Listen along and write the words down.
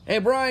Hey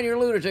Brian, your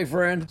lunatic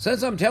friend.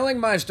 Since I'm telling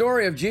my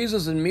story of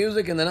Jesus and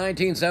music in the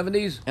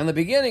 1970s and the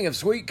beginning of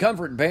Sweet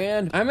Comfort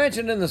Band, I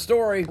mentioned in the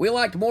story we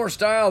liked more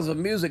styles of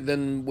music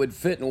than would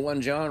fit in one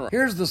genre.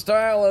 Here's the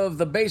style of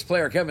the bass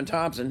player Kevin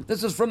Thompson.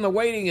 This is from The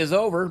Waiting Is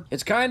Over.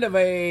 It's kind of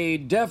a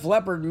Def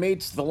Leppard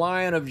meets the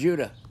Lion of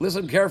Judah.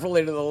 Listen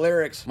carefully to the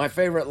lyrics. My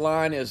favorite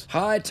line is,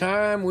 "High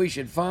time we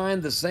should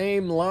find the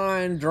same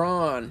line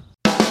drawn."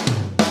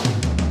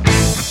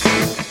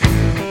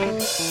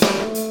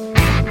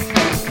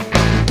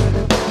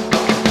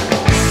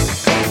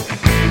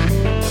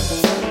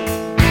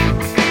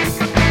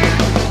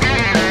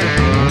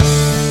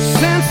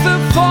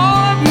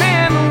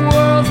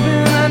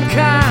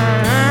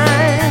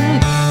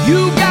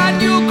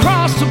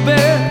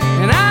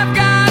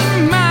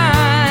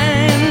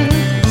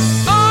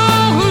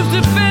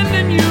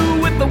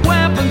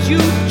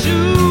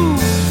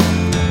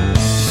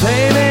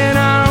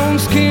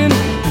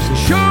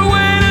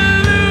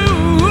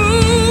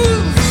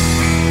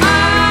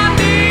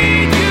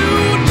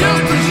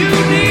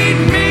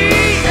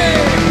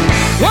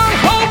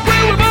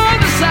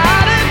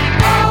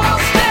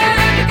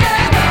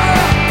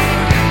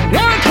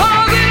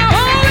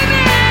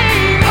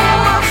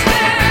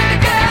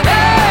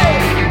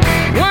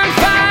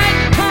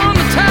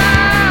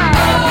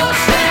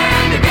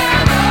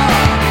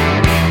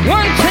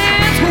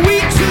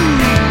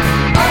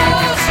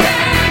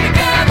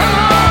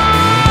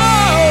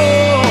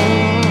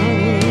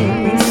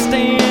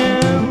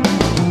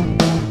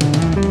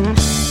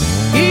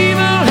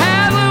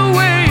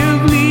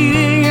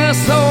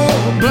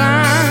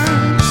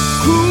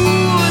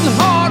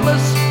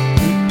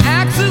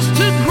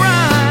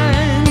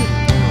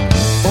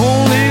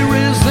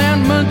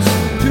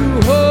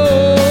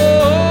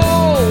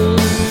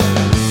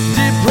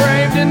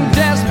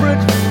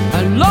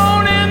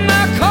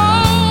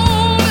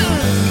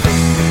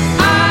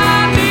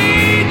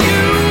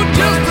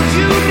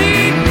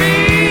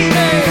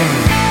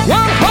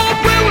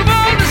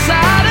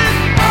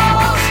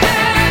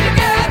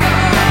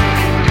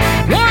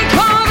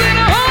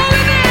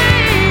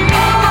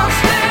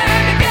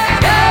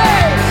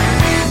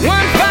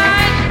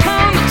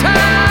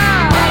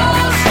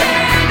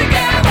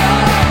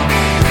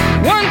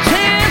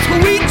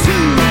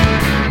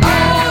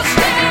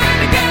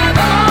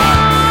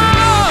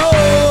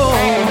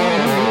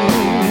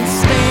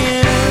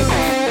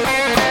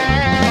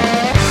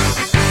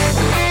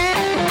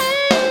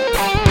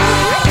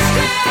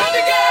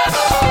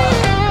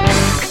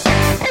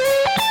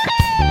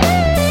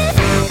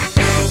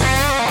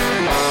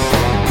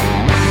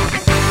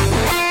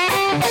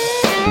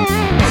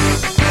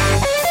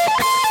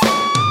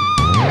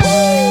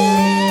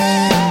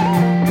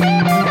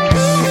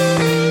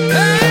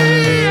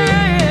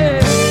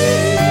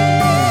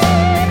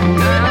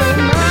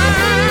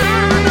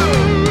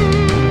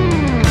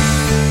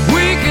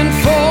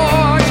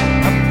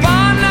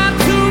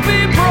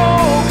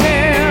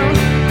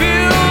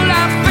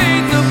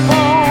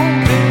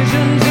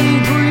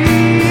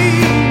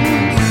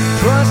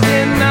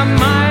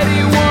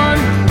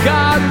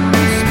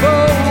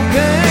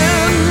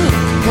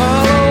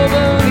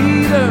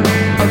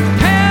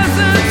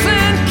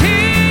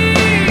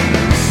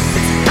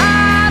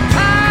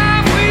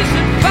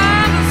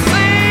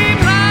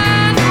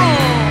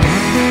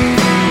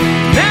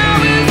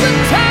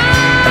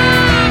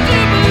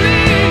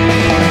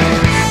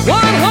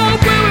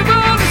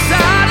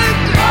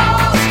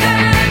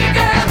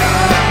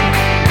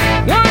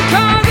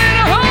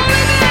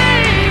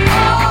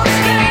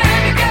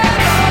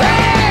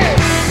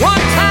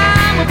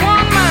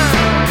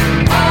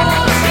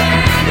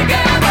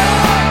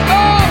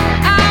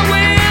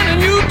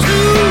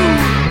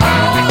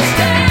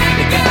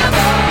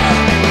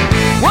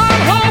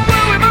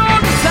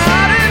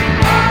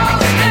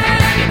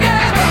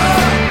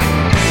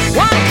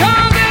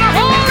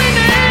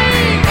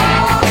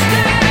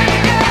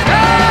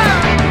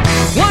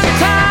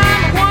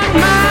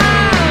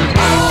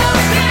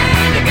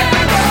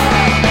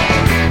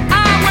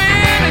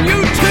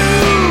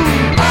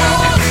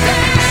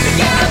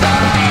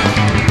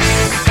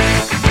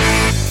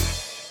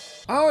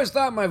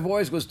 Thought my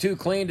voice was too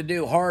clean to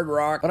do hard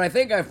rock, but I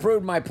think I've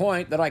proved my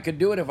point that I could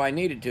do it if I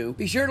needed to.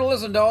 Be sure to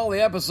listen to all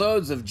the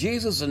episodes of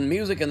Jesus and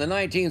Music in the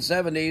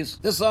 1970s.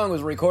 This song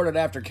was recorded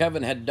after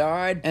Kevin had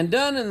died and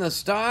done in the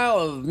style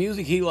of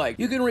music he liked.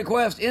 You can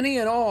request any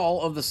and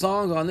all of the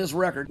songs on this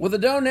record with a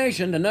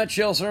donation to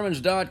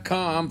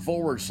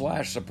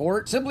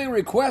nutshellsermons.com/support. Simply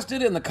request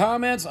it in the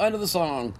comments under the song.